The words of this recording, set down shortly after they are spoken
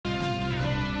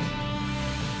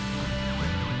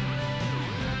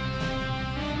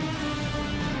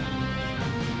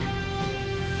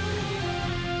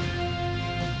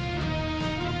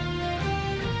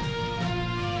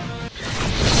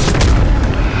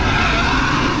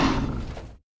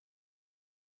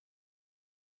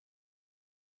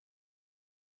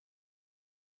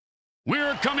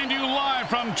We're coming to you live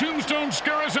from Tombstone,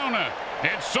 Arizona.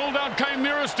 It's sold-out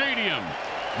Chimera Stadium.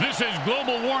 This is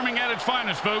global warming at its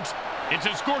finest, folks. It's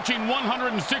a scorching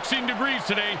 116 degrees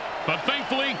today, but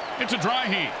thankfully, it's a dry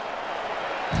heat.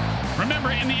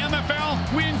 Remember, in the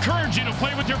MFL, we encourage you to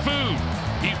play with your food.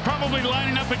 He's probably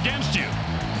lining up against you.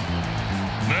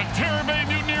 The Tampa Bay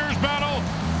Mutanteers battle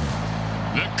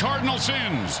the Cardinal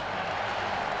Sins.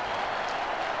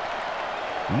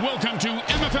 Welcome to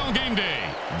MFL Game Day.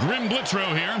 Grim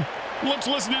Blitzrow here. Let's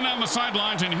listen in on the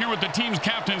sidelines and hear what the team's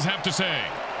captains have to say.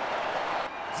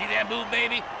 See that move,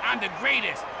 baby? I'm the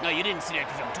greatest. No, you didn't see that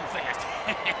because I'm too fast.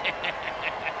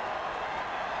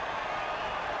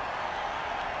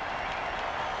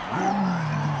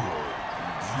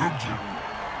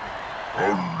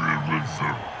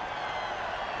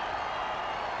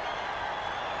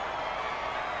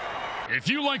 If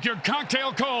you like your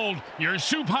cocktail cold, your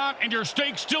soup hot, and your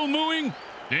steak still mooing,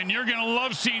 then you're going to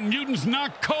love seeing mutants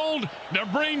knocked cold, their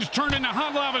brains turned into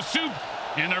hot lava soup,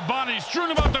 and their bodies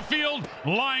strewn about the field,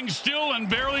 lying still and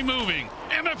barely moving.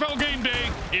 MFL Game Day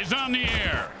is on the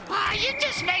air. Oh, you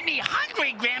just made me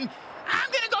hungry, Grim.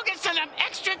 I'm going to go get some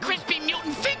extra crispy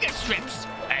mutant finger strips.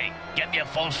 Hey, get me a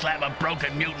full slab of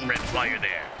broken mutant ribs while you're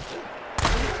there.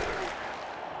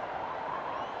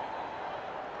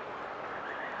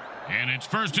 And it's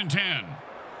 1st and 10.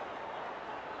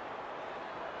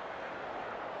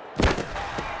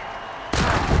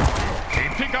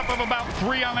 A pickup of about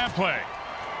 3 on that play.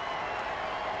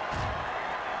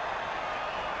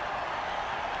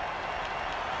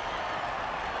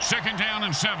 Second down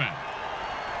and 7.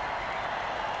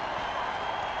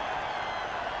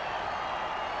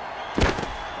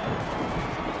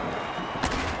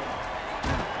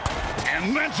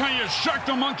 And that's how you shark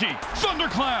the monkey.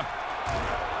 Thunderclap.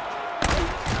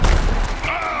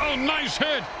 Oh, nice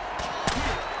hit.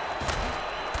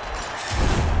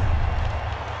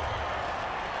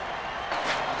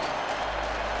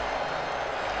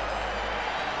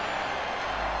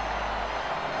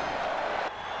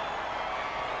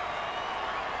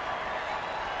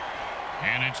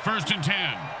 And it's 1st and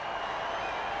 10.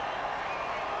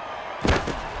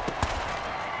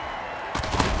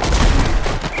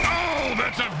 Oh,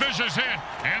 that's a vicious hit,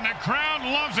 and the crowd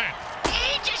loves it.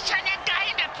 He just turned that guy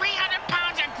into 300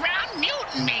 pounds of ground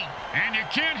mutant meat. And you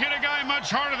can't hit a guy much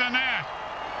harder than that.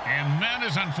 And that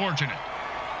is unfortunate.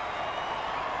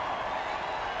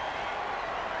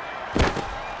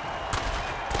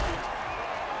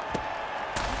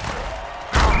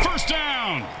 First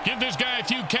down. Give this guy a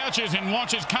few catches and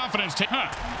watch his confidence take. Huh.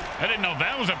 I didn't know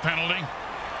that was a penalty.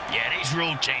 Yeah, these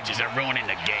rule changes are ruining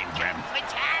the game, Grim.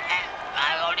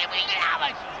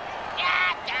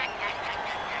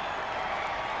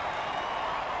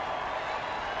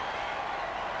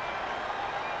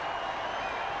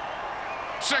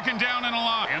 Second down and a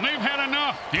lot. And they've had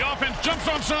enough. The offense jumps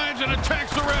on sides and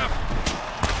attacks the ref.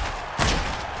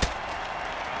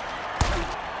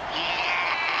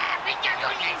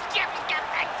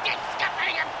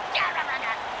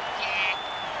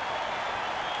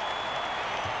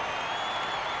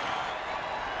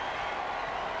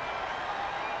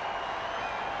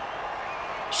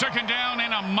 Second down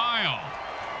and a mile.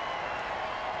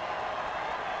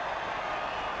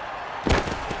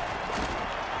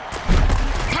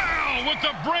 Pow with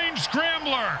the brain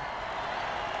scrambler.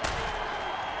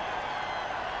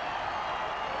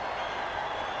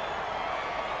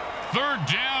 Third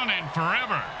down and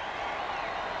forever.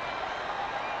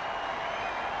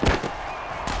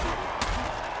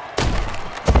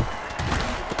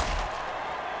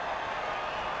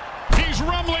 He's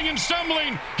rumbling and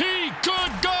stumbling. He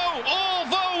could go all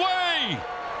the way.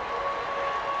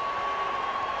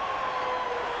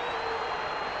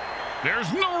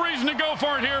 There's no reason to go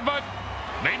for it here, but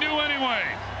they do anyway.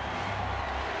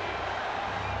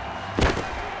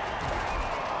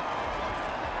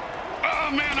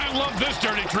 Oh, man, I love this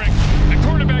dirty trick. The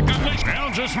quarterback unleashed.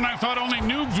 Well, just when I thought only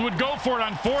noobs would go for it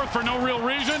on 4th for no real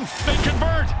reason, they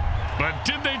convert. But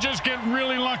did they just get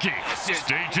really lucky?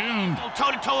 Stay tuned. Go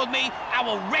toe-to-toe with me, I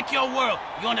will wreck your world.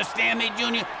 You understand me,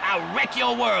 Junior? I'll wreck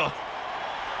your world.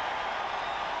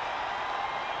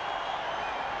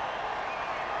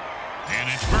 And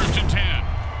it's 1st and 10.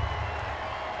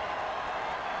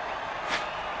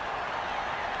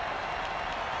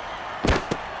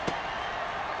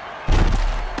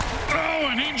 Oh,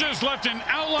 and he just left an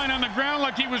outline on the ground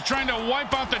like he was trying to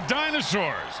wipe out the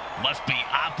dinosaurs. Must be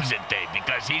opposite day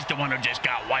because he's the one who just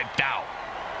got wiped out.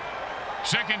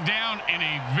 Second down and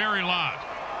a very lot.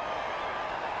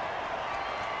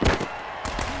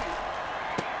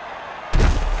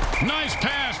 Nice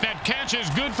pass. That catch is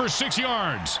good for 6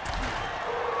 yards.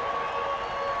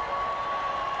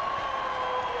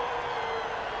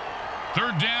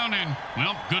 Third down and,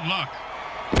 well, good luck.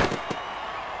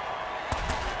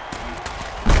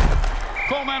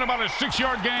 Call that about a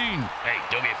 6-yard gain. Hey,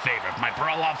 do me a favor. If my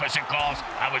parole officer calls,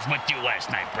 I was with you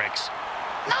last night, Bricks.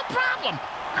 No problem.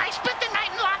 I spent the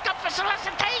night in lockup for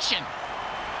solicitation.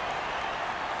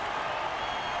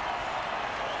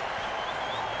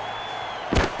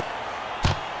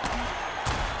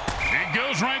 It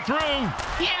goes right through.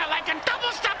 Yeah, like a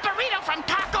double-stuffed burrito from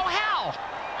Taco Hell.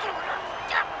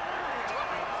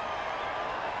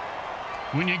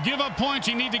 When you give up points,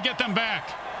 you need to get them back.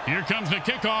 Here comes the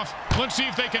kickoff. Let's see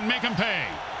if they can make them pay.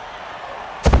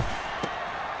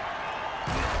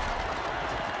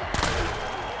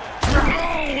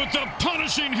 Oh, with the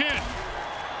punishing hit.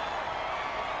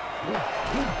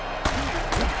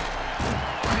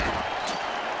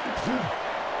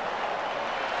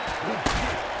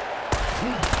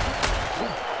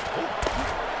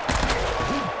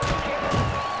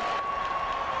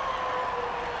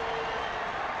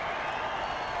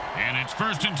 And it's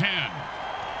 1st and 10.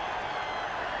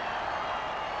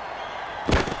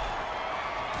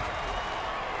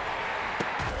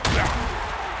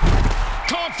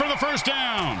 Caught for the first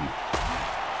down.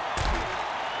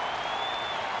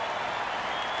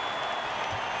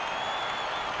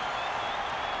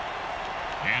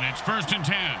 And it's 1st and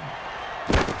 10.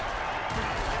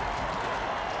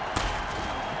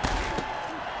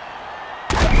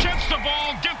 Catch the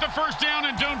ball, get the first down,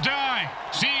 and don't die.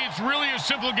 See, it's really a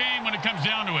simple game when it comes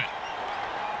down to it.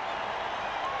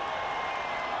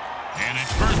 And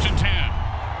it's 1st and 10.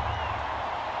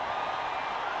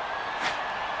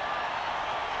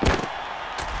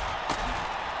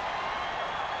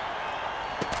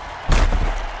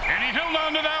 And he held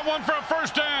on to that one for a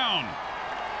first down.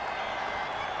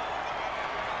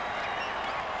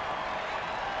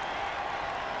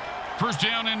 First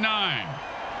down and 9.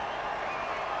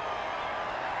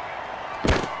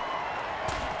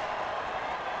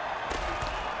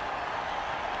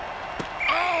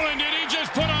 Oh, and did he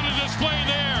just put on a display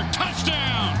there?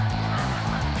 Touchdown!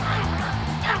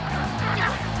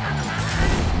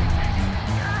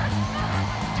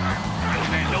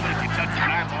 Man, nobody can touch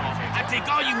my eyeballs. I take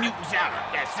all you mutants out.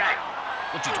 That's right.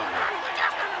 What you talking about?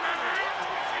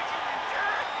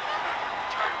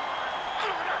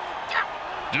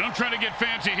 Don't try to get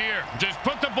fancy here. Just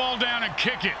put the ball down and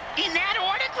kick it. In that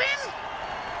order, Grim?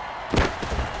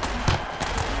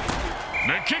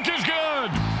 The kick is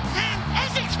good.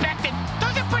 As expected,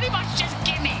 those are pretty much just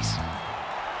gimmies.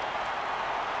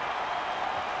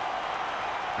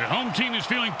 The home team is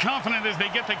feeling confident as they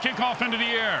get the kickoff into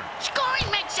the air. Scoring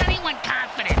makes anyone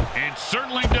confident. It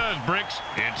certainly does, Bricks.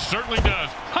 It certainly does.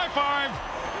 High five.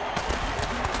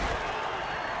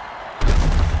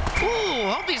 Ooh,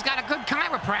 hope he's got a good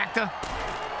chiropractor.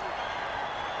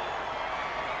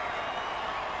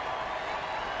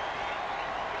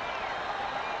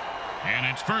 And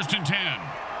it's 1st and 10.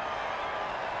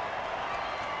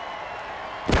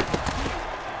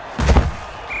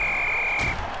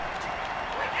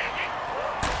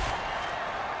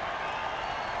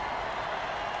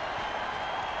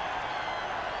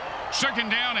 Second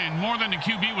down and more than the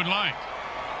QB would like.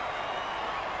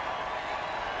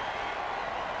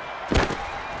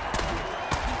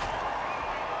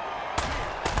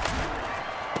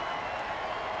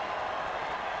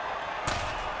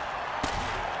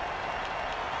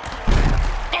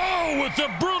 With the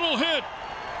brutal hit.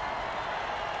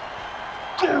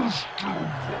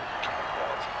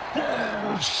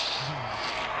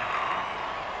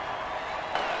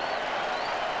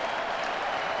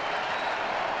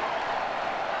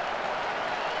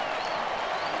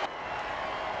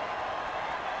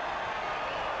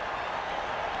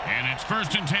 And it's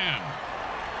 1st and 10.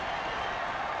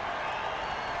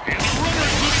 And the runner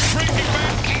is breaking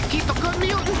back. Can't keep a good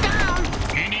mutant down.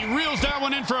 And he reels that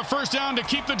one in for a first down to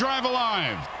keep the drive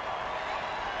alive.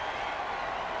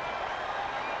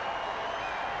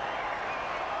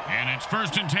 And it's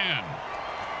 1st and 10.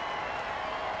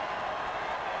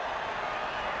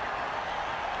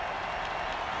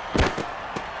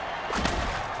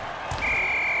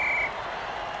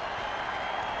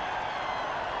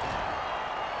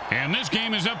 And this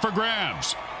game is up for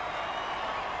grabs.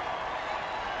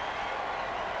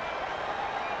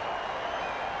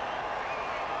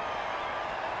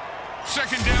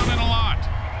 Second down and a lot.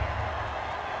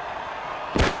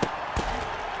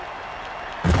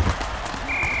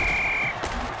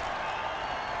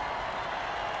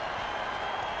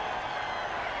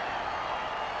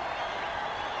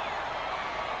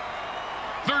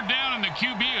 Third down and the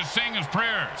QB is saying his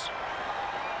prayers.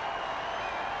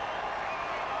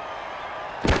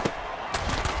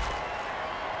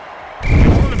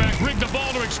 The quarterback rigged the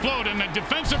ball to explode, and the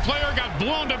defensive player got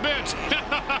blown to bits.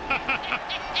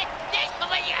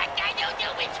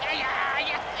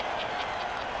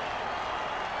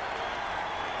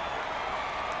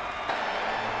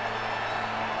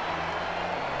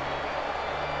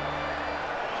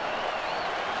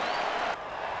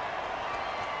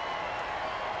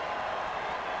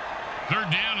 Third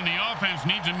down, and the offense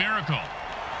needs a miracle.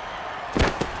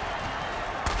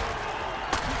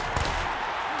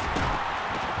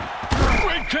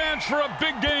 Great catch for a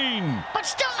big gain. But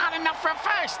still not enough for a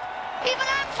first. Even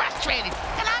I'm frustrated,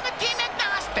 and I'm a team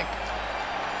agnostic.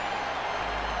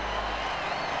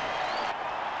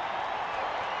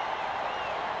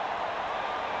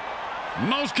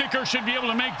 Most kickers should be able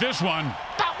to make this one.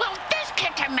 But will this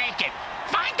kicker make it?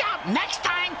 Find out next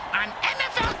time on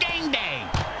MFL Game Day.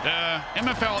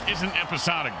 MFL isn't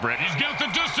episodic, Brett. He's got the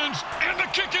distance, and the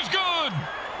kick is good.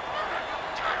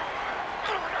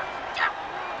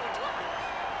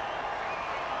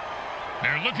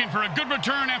 They're looking for a good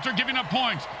return after giving up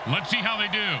points. Let's see how they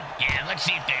do. Yeah, let's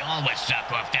see if they always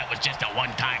suck or if that was just a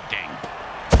one-time thing.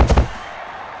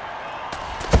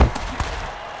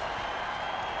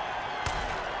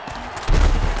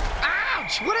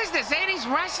 Ouch! What is this, 80s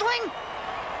wrestling?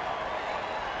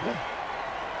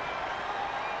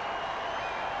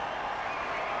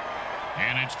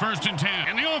 And it's 1st and 10.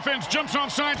 And the offense jumps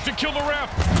off sides to kill the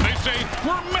ref. They say,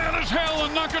 we're mad as hell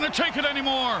and not going to take it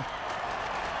anymore.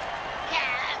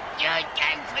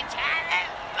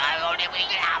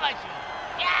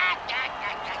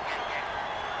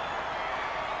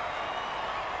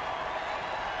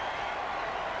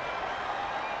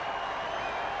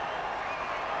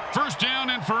 First down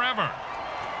and forever.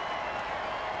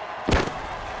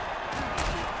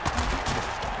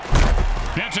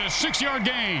 That's a 6-yard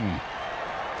gain.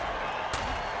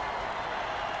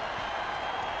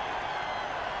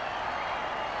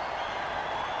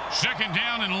 Second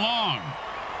down and long.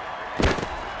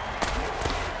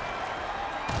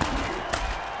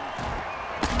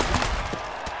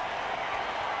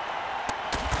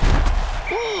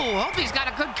 Ooh, hope he's got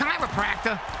a good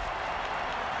chiropractor.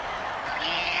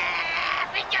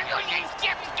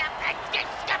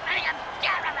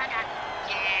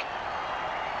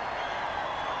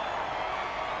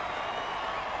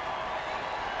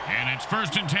 And it's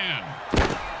 1st and 10.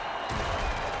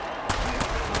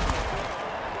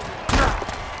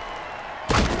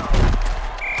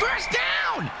 First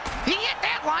down! He hit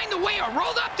that line the way a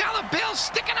rolled up dollar bill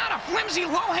sticking out of flimsy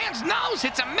Lohan's nose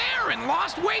hits a mayor in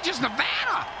Lost Wages,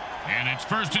 Nevada. And it's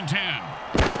 1st and 10.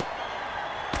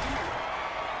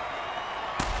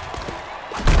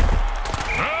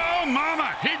 Oh,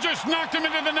 mama! He just knocked him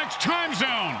into the next time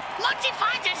zone. Once he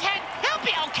finds his head, he'll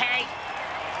be okay.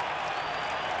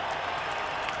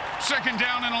 Second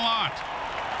down and a lot.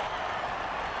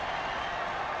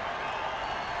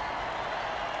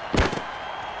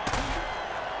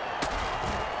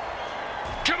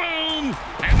 Kaboom!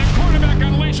 And the quarterback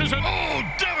unleashes an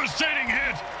devastating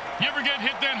hit. You ever get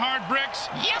hit that hard, Bricks?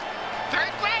 Yep,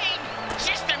 3rd grade.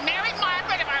 Sister Mary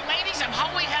Margaret of Our Ladies of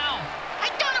Holy Hell. I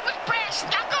thought it was brass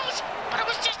knuckles, but it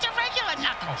was just a regular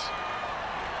knuckles.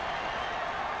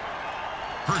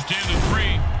 First down and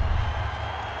 3.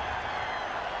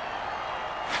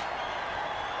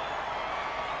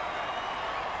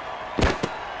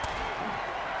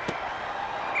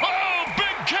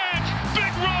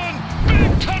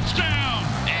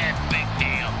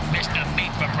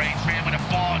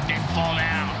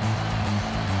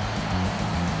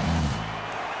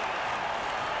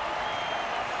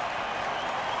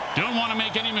 Don't want to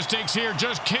make any mistakes here.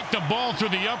 Just kick the ball through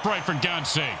the upright, for God's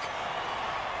sake.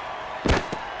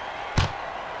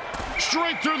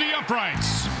 Straight through the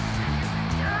uprights.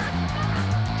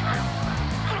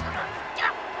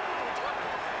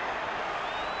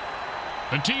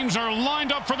 The teams are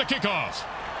lined up for the kickoff.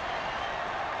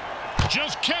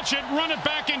 Just catch it, run it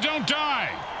back, and don't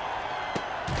die.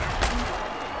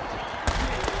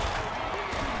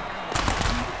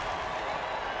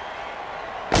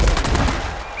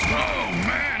 Oh,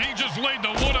 man, he just laid the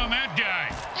wood on that guy.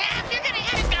 Yeah, if you're going to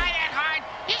hit a guy that hard,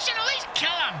 you should at least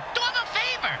kill him. Do him a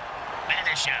favor.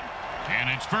 Finish him. And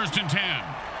it's 1st and 10.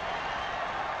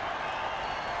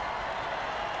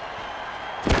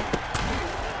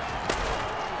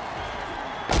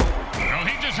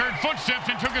 He just heard footsteps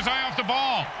and took his eye off the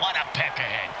ball. What a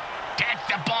peckerhead. Catch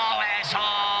the ball,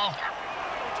 asshole.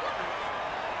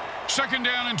 Second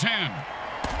down and 10.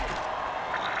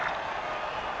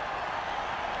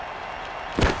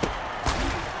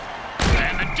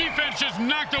 And the defense just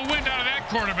knocked the wind out of that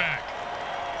quarterback.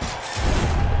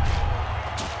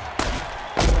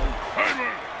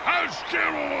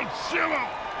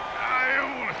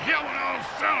 old hell and all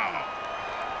son.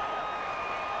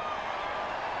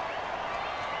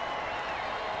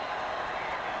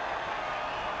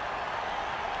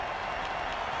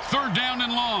 Third down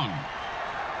and long.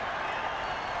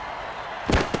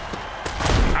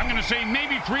 I'm going to say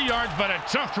maybe 3 yards, but a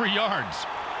tough 3 yards.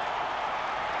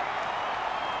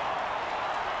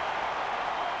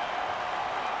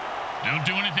 Don't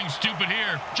do anything stupid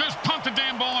here. Just punt the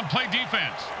damn ball and play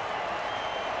defense.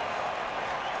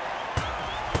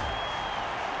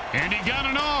 And he got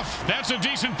it off. That's a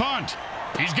decent punt.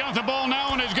 He's got the ball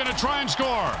now and is going to try and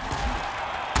score.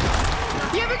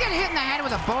 You ever get hit in the head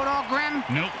with a bulldog, Grim?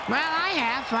 Nope. Well, I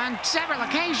have on several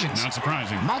occasions. Not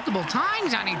surprising. Multiple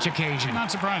times on each occasion.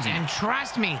 Not surprising. And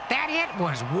trust me, that hit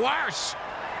was worse.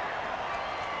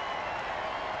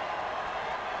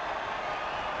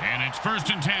 And it's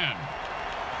 1st and 10.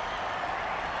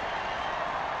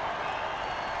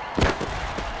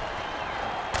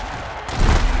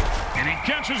 And he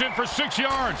catches it for 6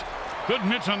 yards. Good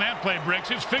mitts on that play, Bricks.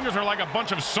 His fingers are like a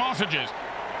bunch of sausages.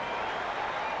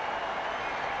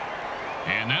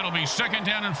 And that'll be 2nd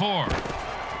down and 4.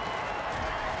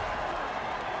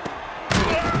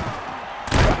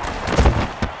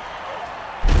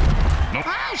 Nope.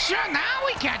 Oh, sure, now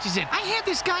he catches it. I had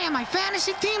this guy on my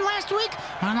fantasy team last week.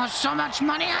 I lost so much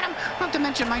money on him, not to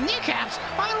mention my kneecaps.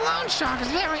 My loan shark is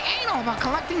very anal about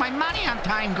collecting my money on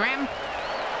time, Grim.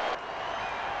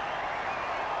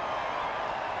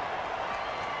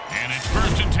 And it's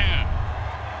 1st and 10.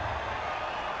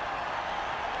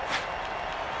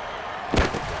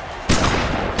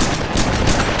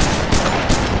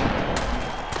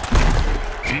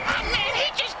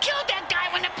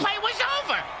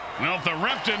 Well, if the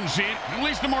ref didn't see it, at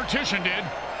least the mortician did.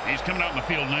 He's coming out in the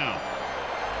field now.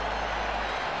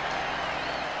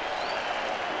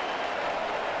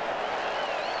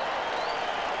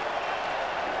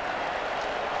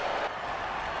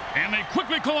 And they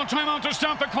quickly call a timeout to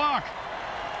stop the clock.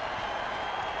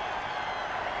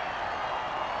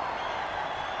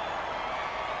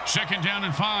 Second down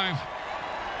and 5.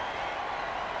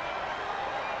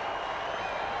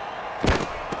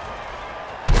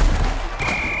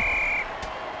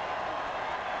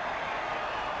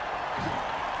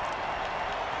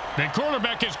 The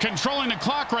quarterback is controlling the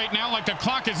clock right now like the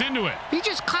clock is into it. He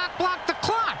just cock-blocked the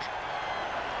clock.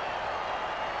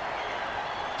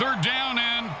 Third down,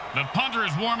 and the punter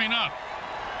is warming up.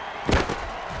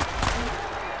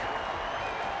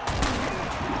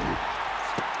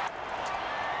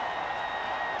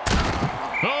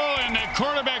 Oh, and the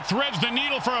quarterback threads the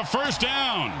needle for a 1st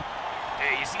down.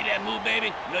 Hey, you see that move,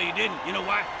 baby? No, you didn't. You know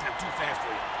why? I'm too fast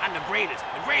for you. I'm the greatest,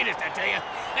 I tell you.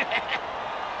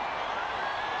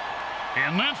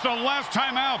 And that's the last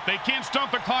time out. They can't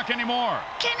stop the clock anymore.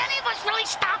 Can any of us really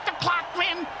stop the clock,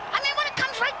 Grim? I mean, when it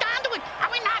comes right down to it,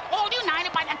 are we not all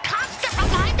united by the constant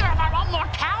reminder of our own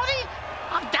mortality?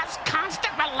 Of death's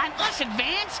constant, relentless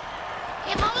advance?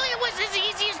 If only it was as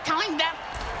easy as telling them,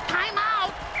 time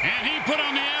out. And he put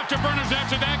on the afterburners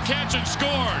after that catch and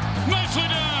scored. Nicely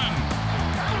done.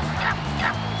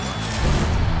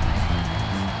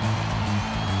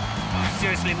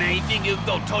 Seriously, man, you think you can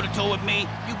go toe-to-toe with me?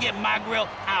 You get my grill,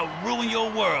 I'll ruin your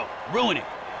world. Ruin it.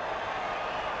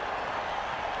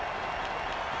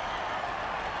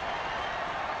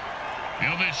 You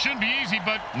know, this should be easy,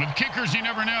 but with kickers, you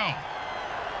never know.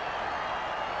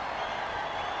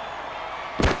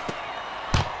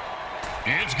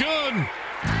 It's good.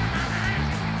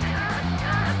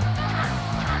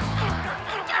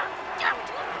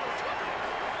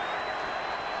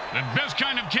 The best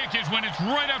kind of kick is when it's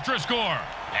right after a score.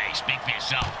 Hey, speak for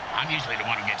yourself. I'm usually the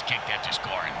one who gets kicked after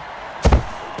scoring.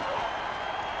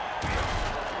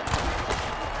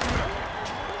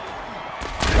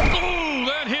 Ooh,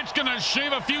 that hit's gonna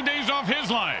shave a few days off his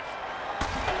life.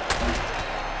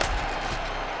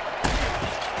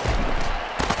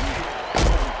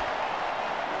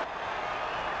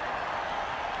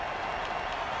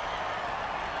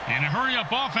 In a hurry-up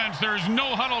offense, there is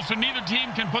no huddle, so neither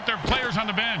team can put their players on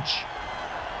the bench.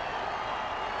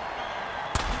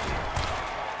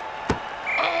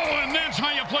 Oh, and that's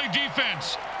how you play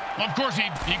defense. Well, of course, he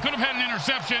could have had an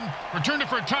interception, returned it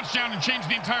for a touchdown, and changed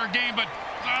the entire game, but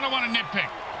I don't want to nitpick.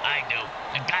 I do.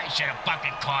 The guy should have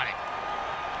fucking caught it.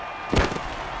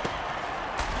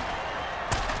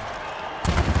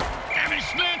 And he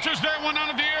snatches that one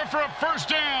out of the air for a 1st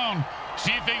down.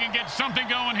 See if they can get something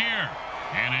going here.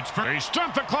 And it's they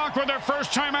stumped the clock with their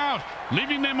 1st timeout,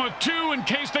 leaving them with 2 in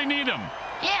case they need them.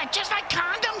 Yeah, just like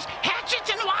condoms, hatchets,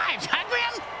 and wives, huh,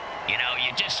 Grim? You know,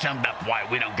 you just summed up why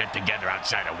we don't get together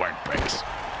outside of work, Bricks.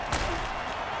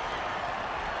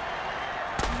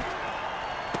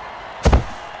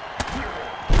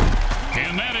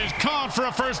 And that is caught for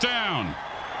a first down.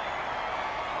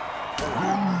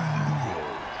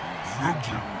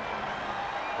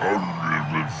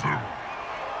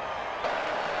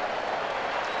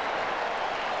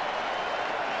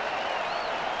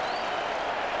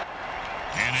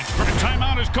 And it's for a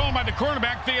timeout is called by the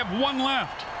quarterback. They have one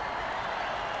left.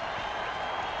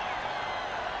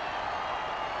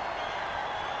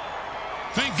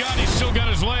 Thank God he's still got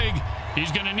his leg. He's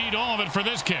going to need all of it for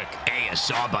this kick. Hey, a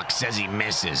sawbuck says he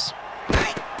misses.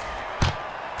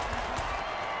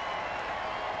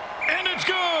 And it's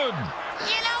good.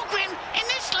 You know, Grim, in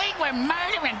this league where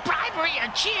murder and bribery are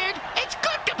cheered, it's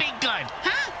good to be good,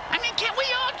 huh? I mean, can't we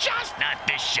all just... Not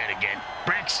this shit again.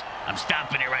 Bricks, I'm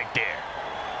stopping it right there.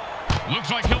 Looks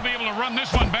like he'll be able to run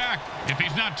this one back if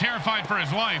he's not terrified for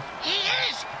his life. He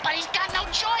is, but he's got no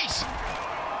choice.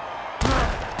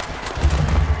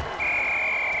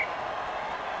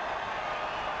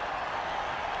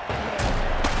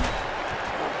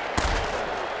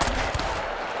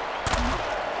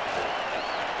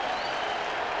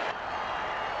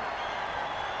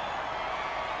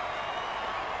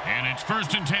 And it's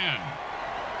 1st and 10.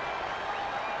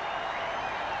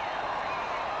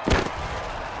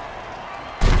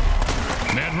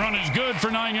 That run is good for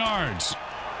 9 yards.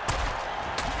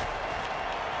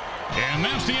 And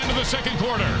that's the end of the second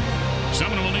quarter.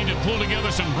 Someone will need to pull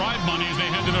together some bribe money as they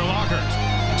head to their lockers.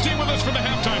 Stay with us for the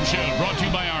halftime show, brought to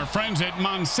you by our friends at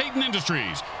Monsatan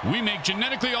Industries. We make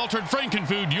genetically altered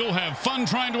frankenfood you'll have fun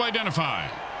trying to identify.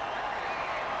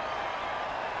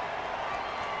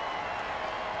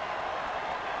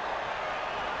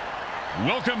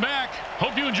 Welcome back.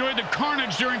 Hope you enjoyed the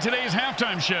carnage during today's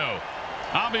halftime show.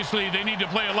 Obviously, they need to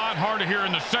play a lot harder here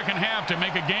in the second half to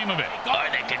make a game of it. Or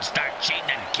they can start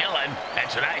cheating and killing.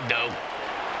 That's what I do.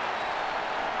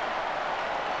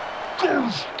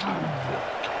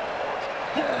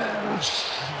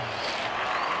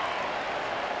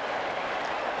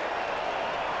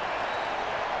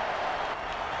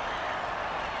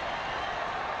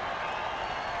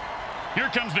 Here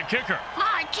comes the kicker. Oh,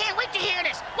 I can't wait to hear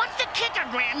this. What's the kicker,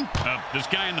 Grim? This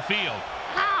guy in the field.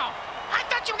 Oh, I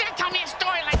thought you were going to tell me a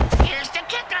story like, here's the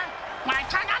kicker. When I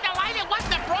turned on the light, it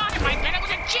wasn't a broad in my bed. It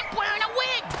was a chimp wearing a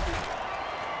wig.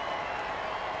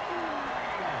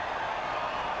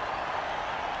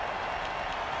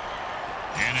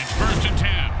 And it's 1st and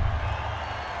 10.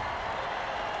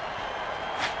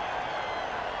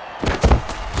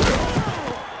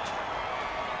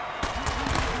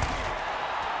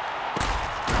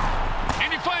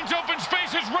 And he finds open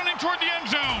spaces running toward the end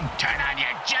zone. Turn on your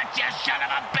jets, you son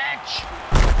of a bitch!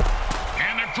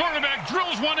 And the quarterback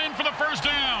drills one in for the first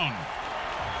down.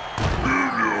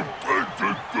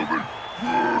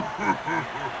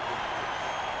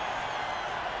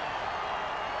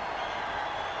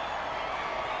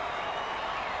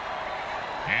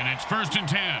 And it's 1st and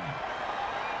 10.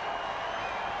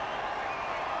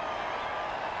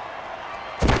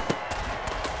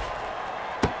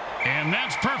 And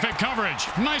that's perfect coverage.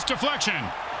 Nice deflection.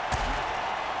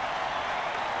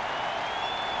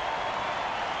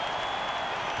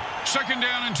 Second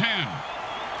down and 10.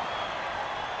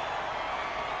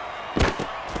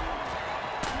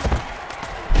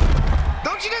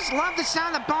 Don't you just love the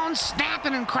sound of bones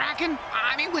snapping and cracking?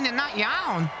 I mean, when they're not your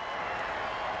own.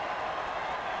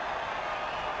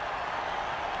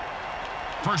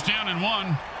 First down and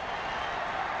 1.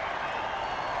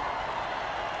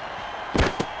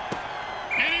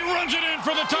 And he runs it in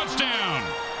for the touchdown.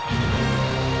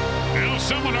 Well,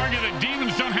 some would argue that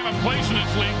demons don't have a place in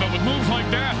this league, but with moves like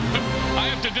that, I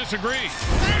have to disagree.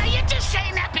 You're just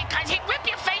saying that because he'd rip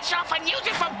your face off and use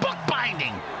it for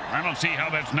bookbinding. I don't see how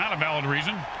that's not a valid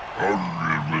reason.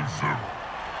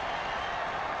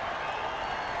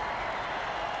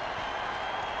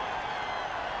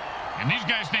 And these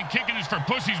guys think kicking is for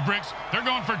pussies, Bricks. They're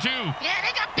going for 2. Yeah,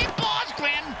 they got big balls,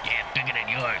 Grim. Yeah, bigger than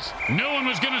yours. No one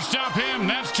was going to stop him.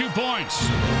 That's 2 points.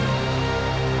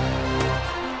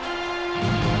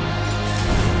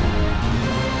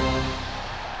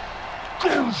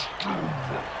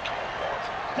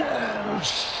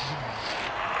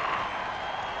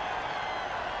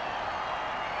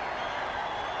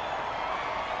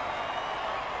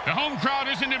 The home crowd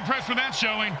isn't impressed with that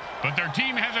showing, but their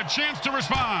team has a chance to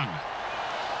respond.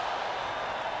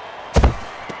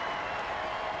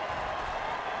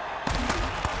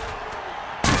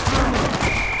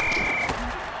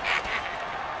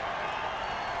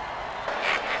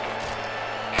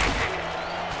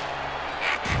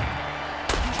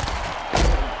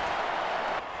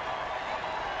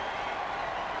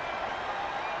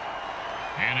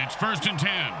 And it's 1st and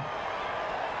 10.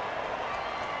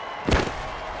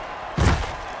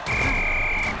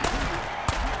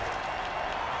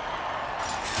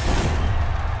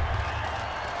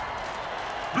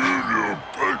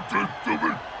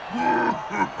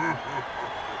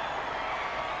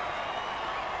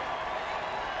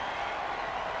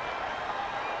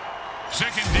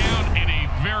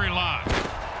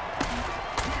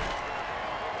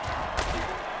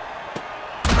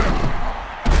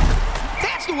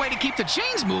 to keep the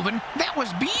chains moving. That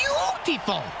was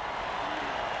beautiful.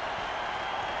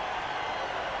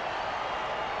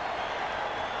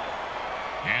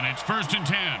 And it's 1st and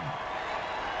 10.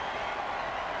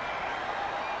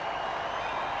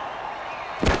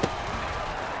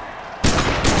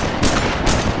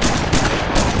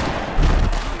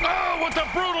 Oh, what a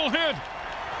brutal hit!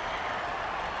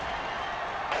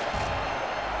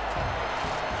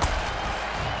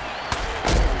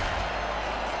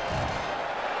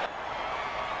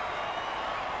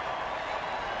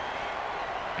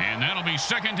 And that'll be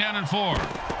 2nd down and 4.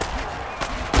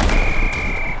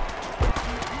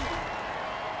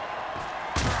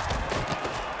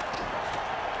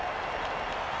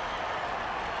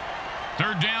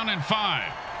 Third down and 5.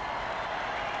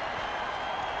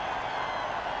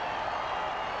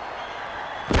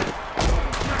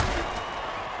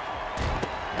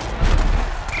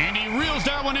 And he reels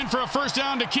that one in for a 1st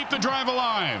down to keep the drive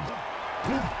alive.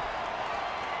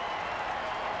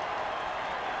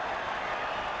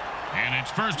 And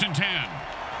it's 1st and 10.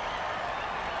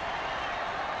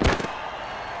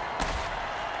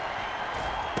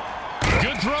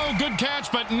 Good throw, good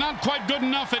catch, but not quite good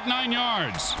enough at 9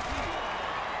 yards.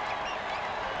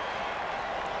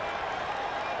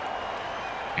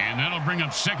 And that'll bring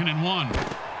up 2nd and 1. The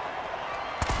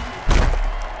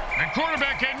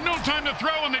quarterback had no time to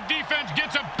throw, and the defense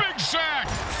gets a big sack.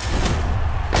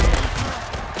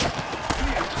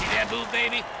 See that move,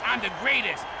 baby? I'm the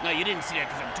greatest. No, you didn't see that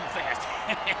because I'm too fast.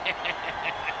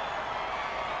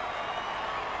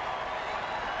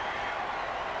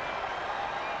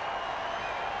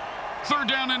 3rd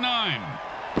down and 9.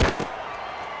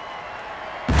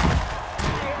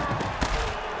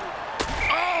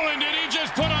 Oh, and did he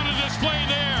just put on a display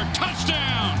there?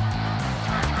 Touchdown!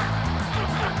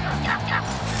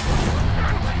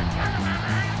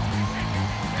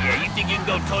 Yeah, you think you can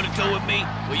go toe-to-toe with me?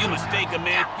 Well, you're mistaken,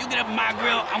 man. You get up my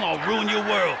grill, I'm gonna ruin your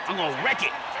world. I'm gonna wreck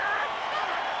it.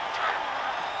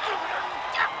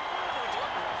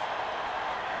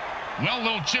 Well,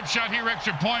 little chip shot here,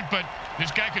 extra point, but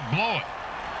this guy could blow it.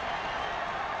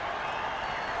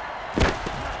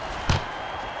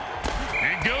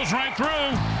 It goes right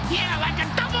through. Yeah, like a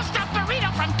double-stuffed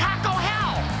burrito from Taco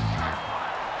Hell.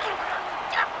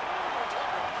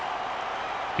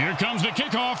 Here comes the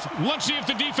kickoff. Let's see if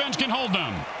the defense can hold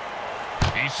them.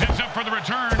 He sets up for the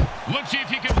return. Let's see if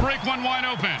he can break one wide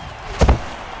open.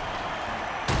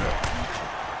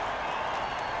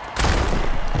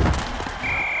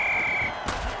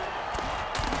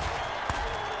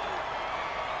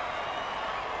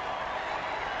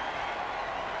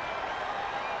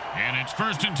 And it's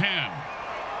 1st and 10.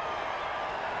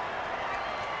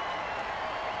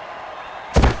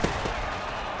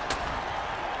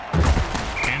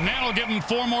 And that'll give them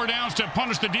 4 more downs to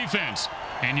punish the defense.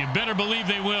 And you better believe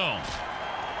they will.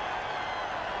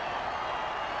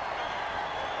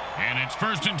 And it's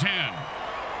 1st and 10.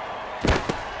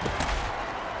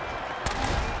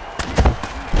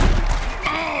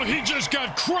 Oh, he just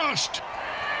got crushed.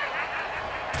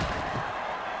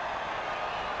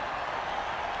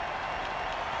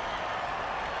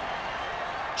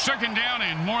 Second down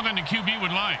and more than the QB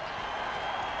would like.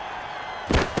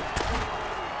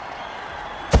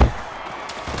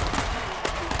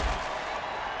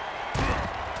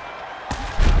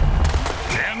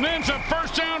 And then it's a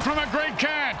 1st down from a great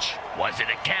catch. Was it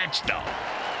a catch, though?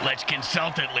 Let's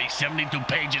consult at least 72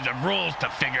 pages of rules to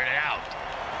figure it out.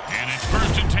 And it's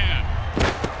 1st and 10.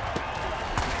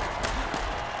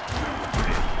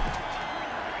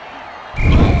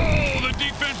 Oh, the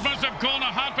defense must have called a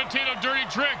hot potato dirty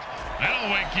trick.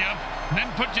 That'll wake you up and then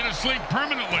put you to sleep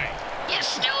permanently. You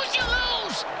snooze, you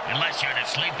lose. Unless you're in a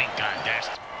sleeping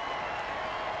contest.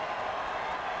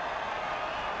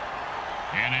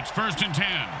 And it's 1st and 10.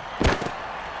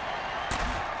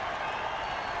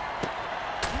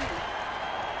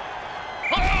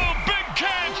 Oh, big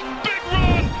catch, big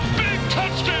run, big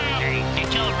touchdown. Hey, did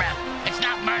you ref? It's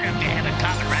not murder if you have it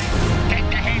covered, right? Take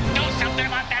the hit, do something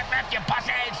about that ref, you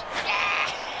pussies.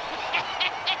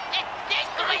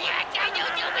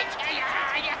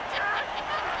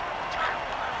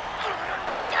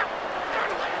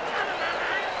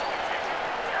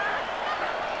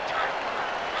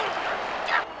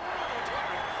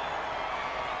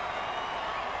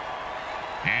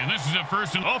 And this is a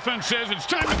 1st and offense says it's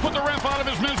time to put the ref out of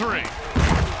his misery.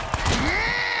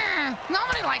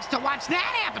 Nobody likes to watch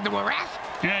that happen to a ref.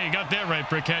 Yeah, you got that right,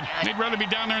 Brickhead. They'd rather be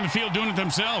down there in the field doing it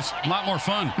themselves. A lot more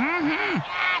fun. Mm-hmm.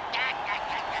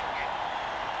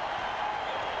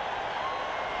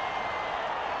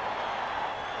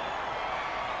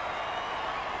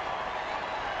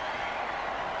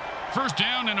 First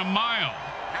down and a mile.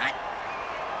 I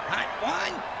 1,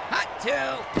 hot 2,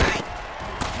 hike.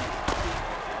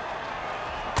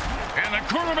 And the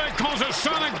quarterback calls a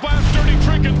sonic blast dirty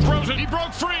trick and throws it. He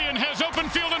broke free and has open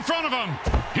field in front of him.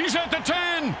 He's at the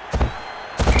 10.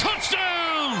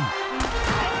 Touchdown!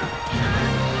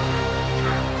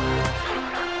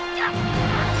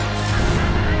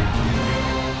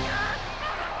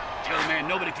 Yo, man,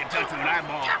 nobody can touch me when I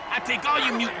ball. I take all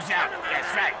you mutants out. That's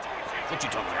right. What you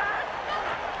talking about?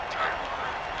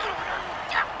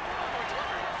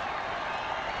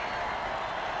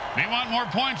 They want more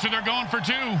points, so they're going for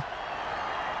 2.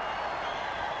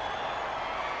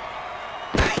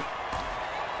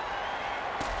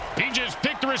 He just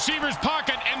picked the receiver's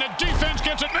pocket, and the defense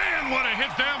gets it. Man, what a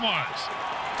hit that was.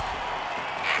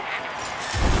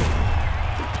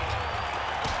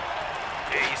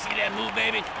 Hey, you see that move,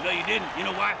 baby? No, you didn't. You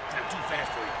know why? I'm too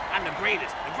fast for you. I'm the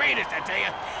greatest. The greatest, I tell you.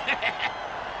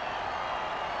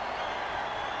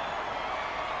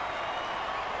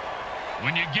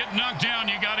 When you get knocked down,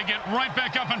 you got to get right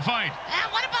back up and fight.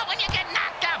 What about when you get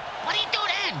knocked up? What do you do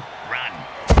then? Run.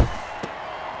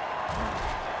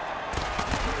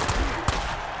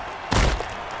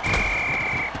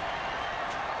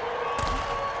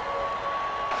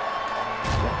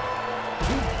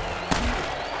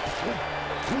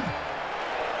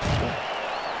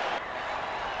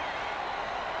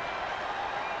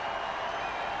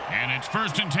 And it's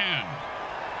 1st and 10.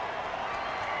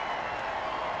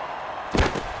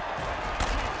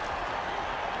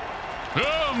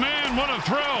 Oh, man, what a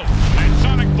throw. And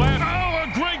Sonic Blast. Oh,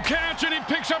 a great catch, and he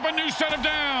picks up a new set of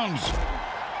downs.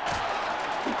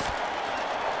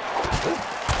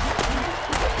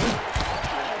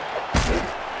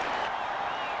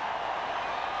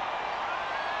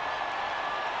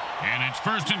 And it's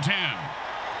 1st and 10.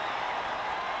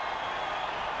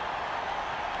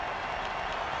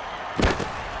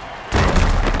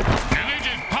 And they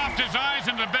just popped his eyes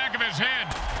into the back of his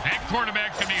head. That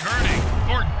quarterback could be hurting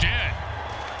or dead.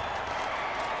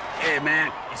 Hey,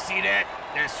 man, you see that?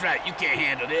 That's right. You can't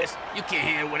handle this. You can't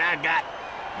handle what I got.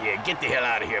 Yeah, get the hell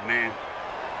out of here, man.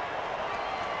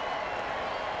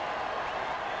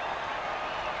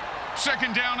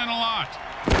 Second down and a lot.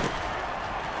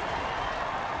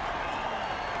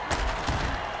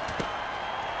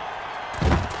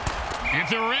 If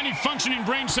there were any functioning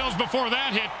brain cells before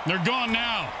that hit, they're gone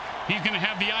now. He's going to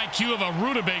have the IQ of a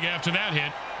rutabaga after that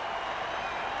hit.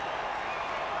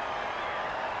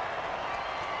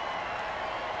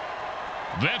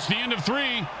 That's the end of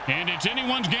 3, and it's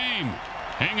anyone's game.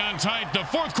 Hang on tight. The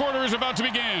 4th quarter is about to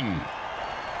begin.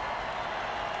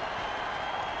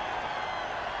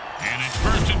 And it's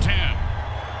 1st and 10.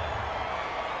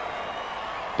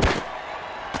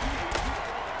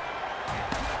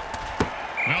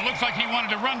 Well, it looks like he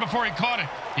wanted to run before he caught it.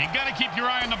 You got to keep your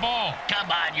eye on the ball. Come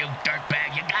on, you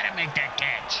dirtbag. You got to make that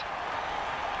catch.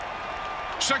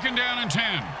 2nd down and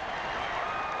 10.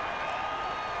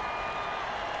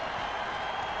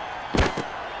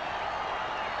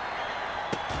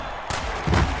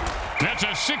 That's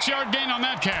a 6-yard gain on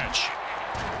that catch.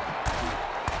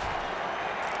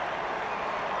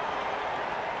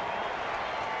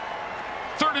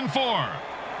 Third and 4.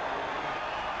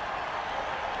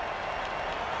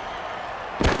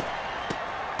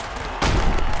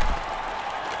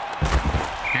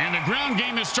 And the ground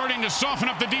game is starting to soften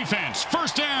up the defense.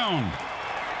 1st down.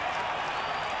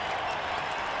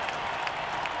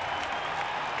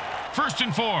 1st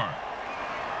and 4.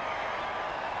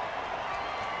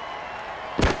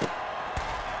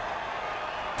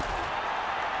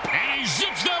 And he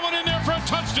zips that one in there for a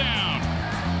touchdown.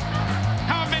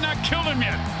 How have they not killed him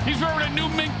yet? He's wearing a new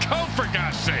mink coat, for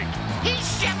God's sake. He's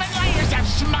 7 layers of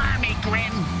smarmy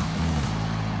grin.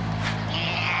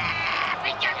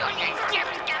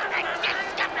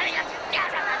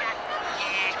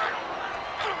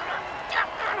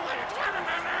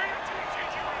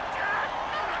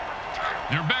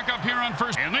 They're back up here on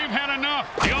 1st, and they've had enough.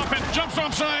 The offense jumps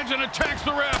off sides and attacks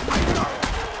the ref.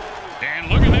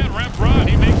 And look at that ref run.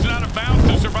 He makes it out of bounds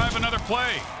to survive another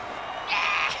play.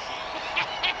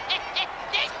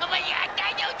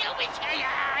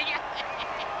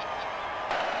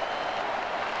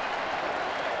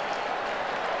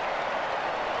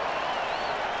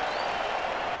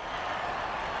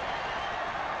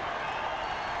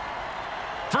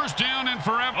 First down and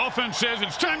forever. Offense says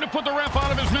it's time to put the ref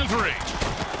out of his misery.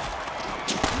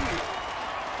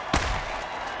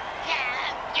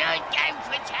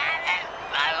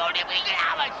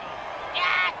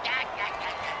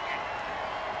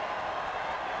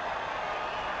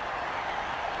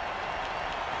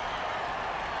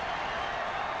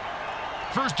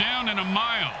 First down and a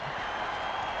mile.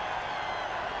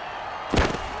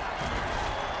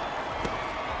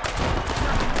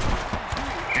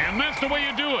 And that's the way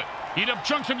you do it. Eat up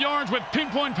chunks of yards with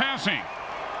pinpoint passing.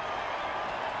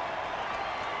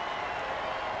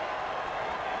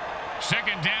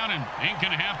 Second down and ain't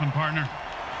gonna happen, partner.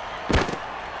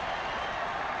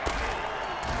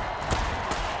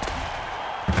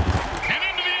 And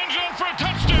into the end zone for a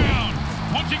touchdown.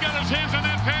 Once he got his hands on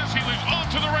that pass, he was off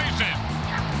to the races.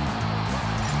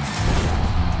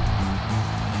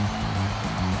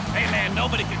 Hey, man,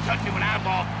 nobody can touch me when I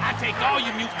ball. I take all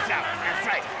you mutants out. That's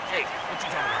right. Hey, what you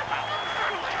talking about?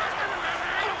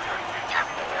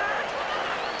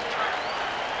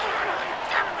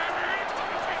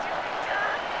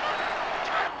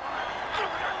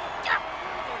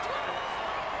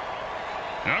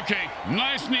 Okay,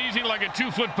 nice and easy like a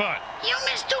 2-foot putt. You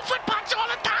miss 2-foot putts all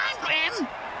the time, Grim.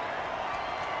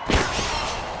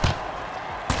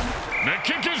 The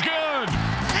kick is good.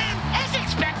 As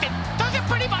expected, those are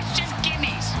pretty much just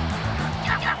gimmies.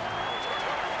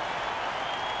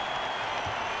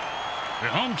 The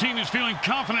home team is feeling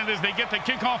confident as they get the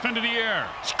kickoff into the air.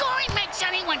 Scoring makes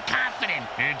anyone confident.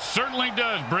 It certainly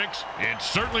does, Bricks. It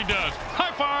certainly does.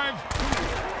 High five.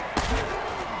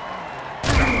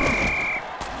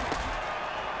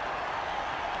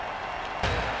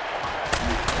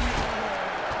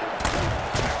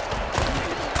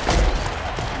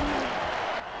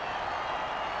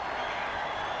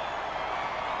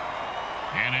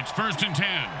 And it's 1st and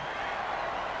 10.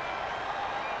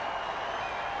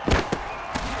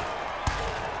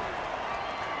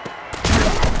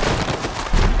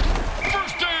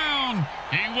 First down.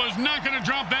 He was not going to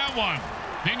drop that one.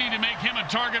 They need to make him a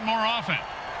target more often.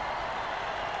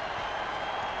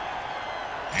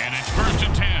 And it's 1st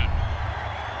and 10.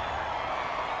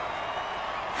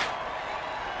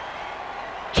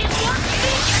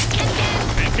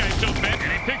 This guy's so big,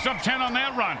 and he picks up 10 on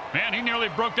that run. Man, he nearly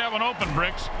broke that one open,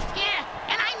 Bricks. Yeah,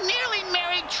 and I nearly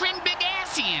married Trim Big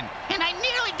Assian. And I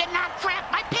nearly did not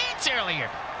crap my pants earlier.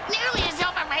 Nearly as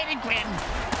overrated, Grim.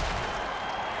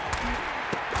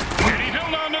 And he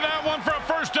held on to that one for a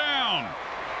first down.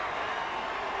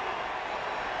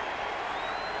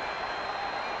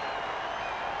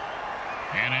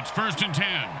 And it's 1st and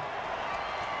 10.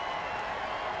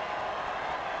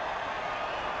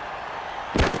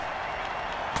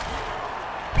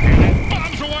 And it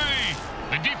bombs away.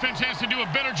 The defense has to do a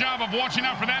better job of watching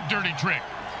out for that dirty trick.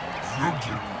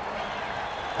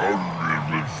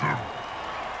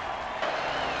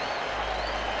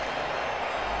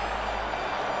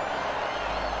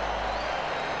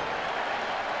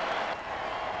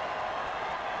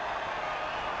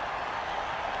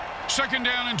 Second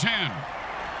down and 10.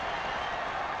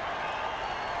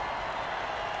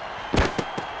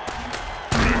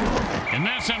 And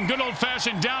that's some good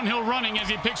old-fashioned downhill running as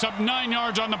he picks up 9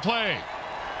 yards on the play.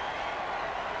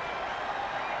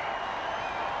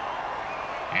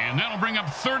 And that'll bring up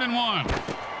 3rd and 1.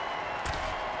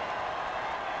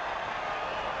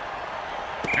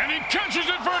 And he catches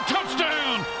it for a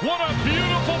touchdown. What a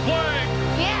beautiful play.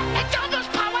 Yeah, it's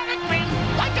almost poetic, Grim,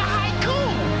 like a haiku.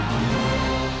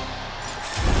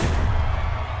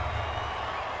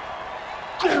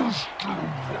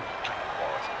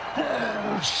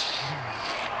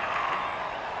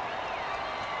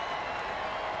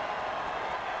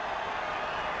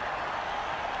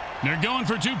 They're going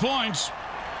for 2 points.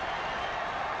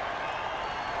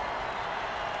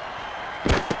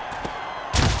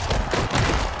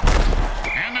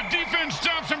 And the defense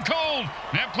stops him cold.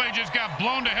 That play just got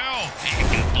blown to hell. It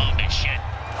got blown to shit.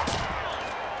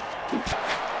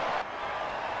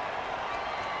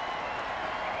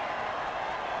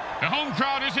 The home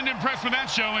crowd isn't impressed with that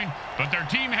showing, but their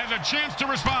team has a chance to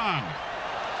respond.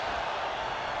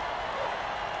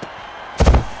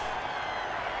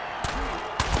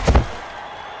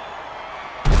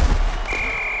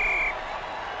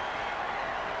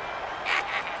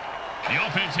 The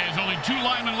offense has only 2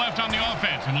 linemen left on the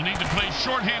offense, and will need to play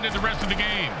shorthanded the rest of the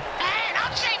game. And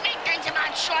don't say mean things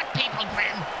about short people,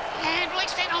 Grim. And at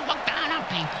least they don't look down on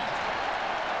people.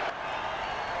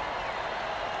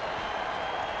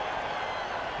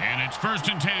 And it's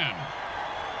 1st and 10.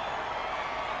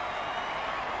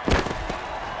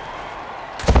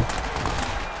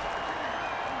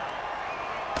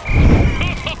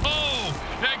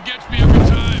 That gets me every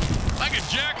time. Like a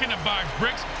jack-in-the-box,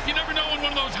 Bricks. You never know when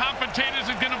one of those hot potatoes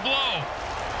is going to blow.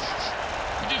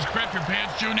 You just crap your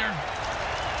pants, Junior.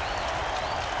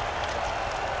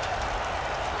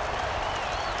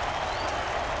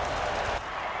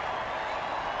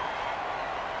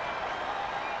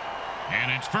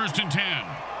 And it's 1st and 10.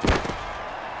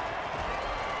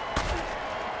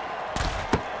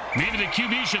 Maybe the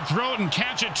QB should throw it and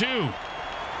catch it, too.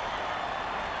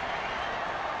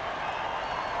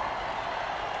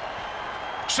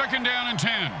 Second down and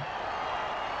 10.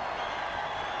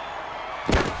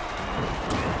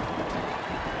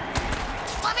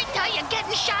 Let me tell you,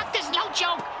 getting shocked is no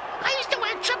joke. I used to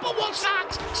wear triple wool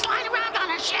socks, slide around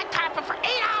on a shed carpet for 8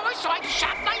 hours so I could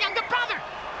shock my younger brother.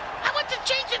 I went to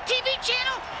change the TV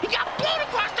channel and got blown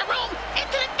across the room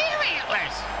into the deer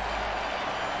antlers.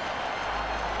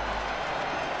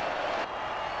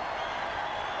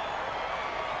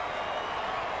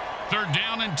 Third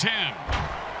down and 10.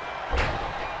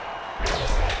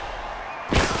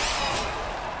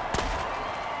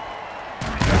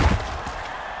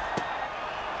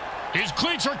 His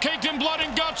cleats are caked in blood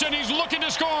and guts, and he's looking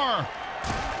to score.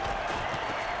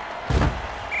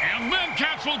 And then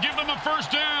Cats will give them a first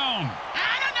down.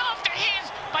 I don't know if they're his,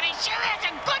 but he sure has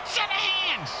a good set of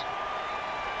hands.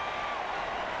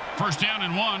 First down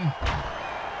and 1.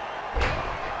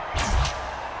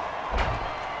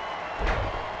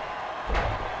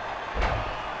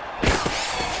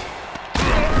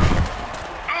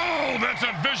 Oh, that's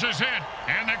a vicious hit,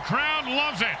 and the crowd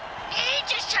loves it. He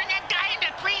just turned that guy into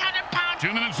 300 pounds.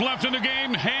 2 minutes left in the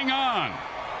game. Hang on.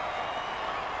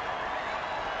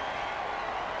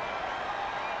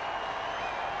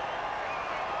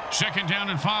 Second down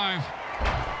and 5.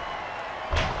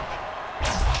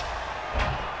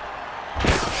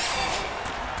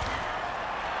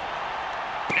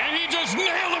 And he just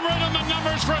nailed him right on the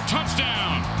numbers for a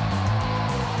touchdown.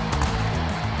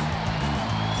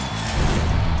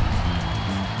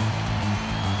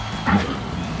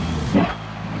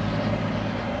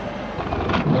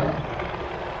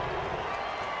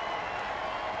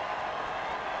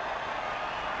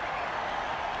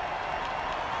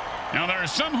 Now, there are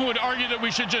some who would argue that we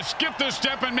should just skip this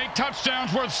step and make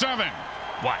touchdowns worth 7.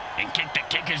 What, and kick the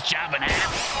kicker's job in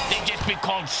half? They'd just be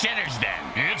called sitters then.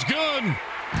 It's good.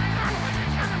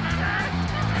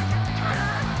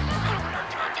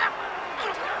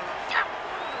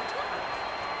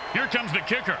 Here comes the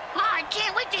kicker. Oh, I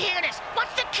can't wait to hear this.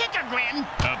 What's the kicker, Grim?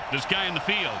 This guy in the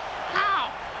field.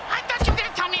 Oh, I thought you were going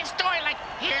to tell me a story like,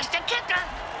 here's the kicker.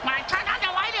 When I turned on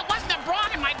the light, it wasn't a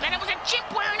broad in my bed. It was a chimp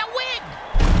wearing a wig.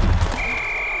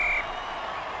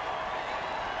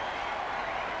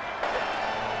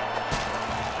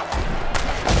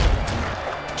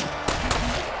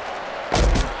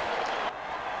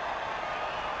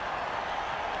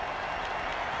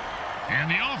 And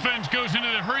the offense goes into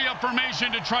the hurry-up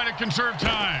formation to try to conserve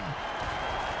time.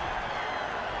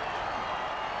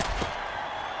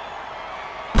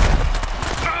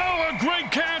 Oh, a great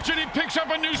catch, and he picks up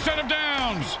a new set of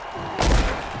downs.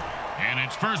 And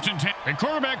it's first and 10. The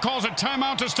quarterback calls a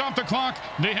timeout to stop the clock.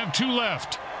 They have 2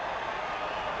 left.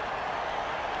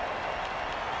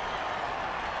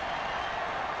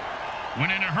 When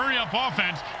in a hurry-up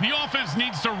offense, the offense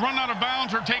needs to run out of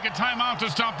bounds or take a timeout to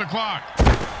stop the clock.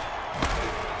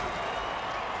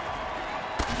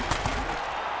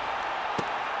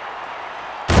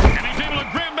 And he's able to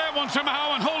grab that one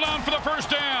somehow and hold on for the first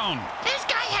down. This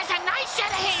guy has a nice set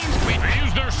of hands, Grim. They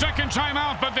used their second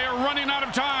timeout, but they are running out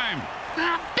of time.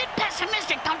 A bit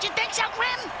pessimistic, don't you think so,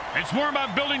 Grim? It's more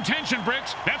about building tension,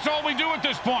 Bricks. That's all we do at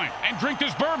this point. And drink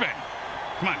this bourbon.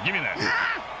 Come on, give me that.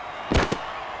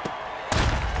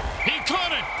 He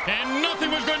caught it, and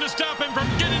nothing was going to stop him from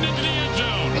getting into the end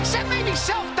zone. Except maybe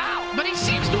self-doubt, but he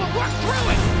seems to have worked through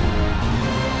it.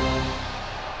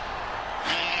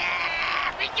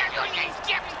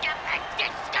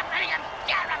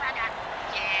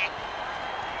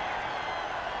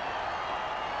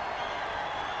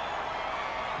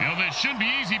 You know, this should be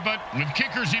easy, but with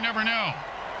kickers, you never know.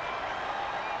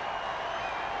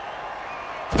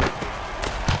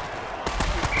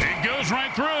 It goes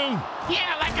right through.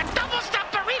 Yeah, like a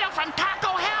double-stuffed burrito from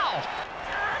Taco Hell.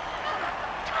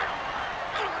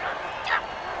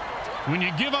 When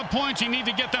you give up points, you need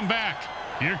to get them back.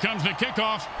 Here comes the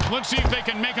kickoff. Let's see if they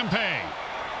can make them pay.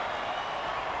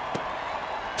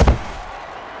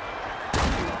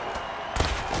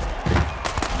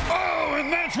 Oh,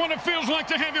 and that's when it feels like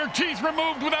to have your teeth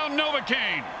removed without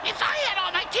Novocaine. If I had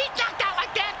all my teeth knocked out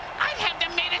like that, I'd have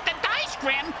them made at the dice,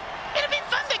 Grim. It'd be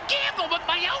fun to gamble with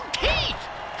my own teeth.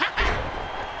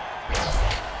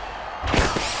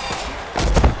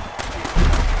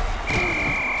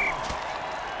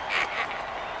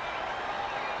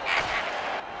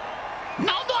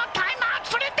 No more timeouts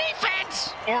for the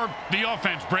defense. Or the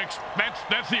offense, Bricks.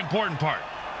 That's the important part.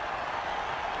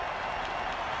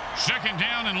 Second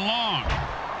down and long.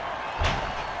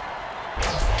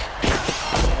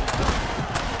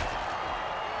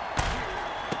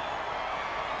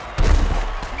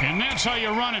 And that's how you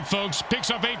run it, folks. Picks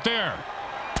up 8 there.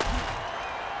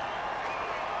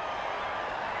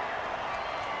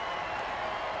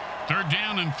 Third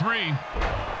down and 3.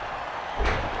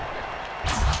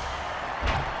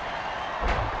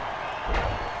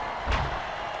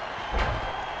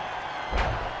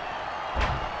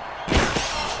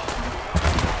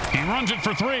 He runs it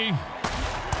for 3.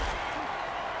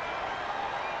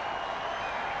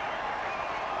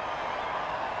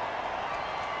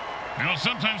 You know,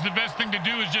 sometimes the best thing to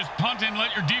do is just punt and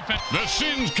let your defense. The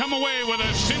Sins come away with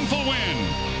a sinful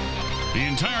win. The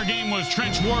entire game was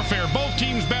trench warfare. Both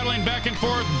teams battling back and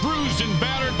forth, bruised and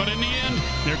battered, but in the end,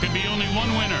 there could be only one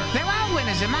winner. There are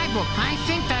winners in my book. I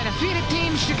think that defeated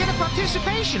teams should get a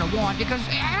participation award because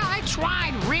I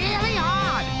tried really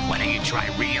hard. Why don't you try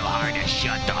real hard to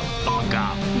shut the fuck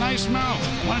up? Nice mouth.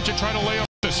 Why don't you try to lay off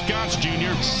the Scotch,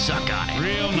 Junior? Suck on it.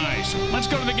 Real nice. Let's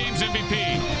go to the game's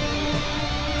MVP.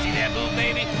 See that move,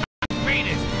 baby?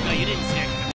 Greatest. No, you didn't say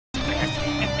it.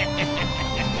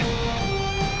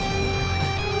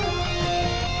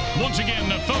 Once again,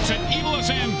 the folks at Evil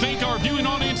SN thank our viewing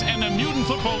audience and the Mutant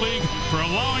Football League for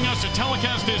allowing us to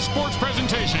telecast this sports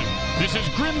presentation. This is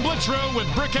Grim Blitzrow with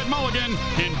Brickhead Mulligan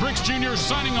and Bricks Jr.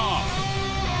 signing off.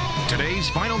 Today's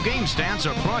final game stats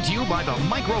are brought to you by the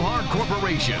Micro Hard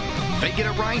Corporation. They get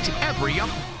it right every up.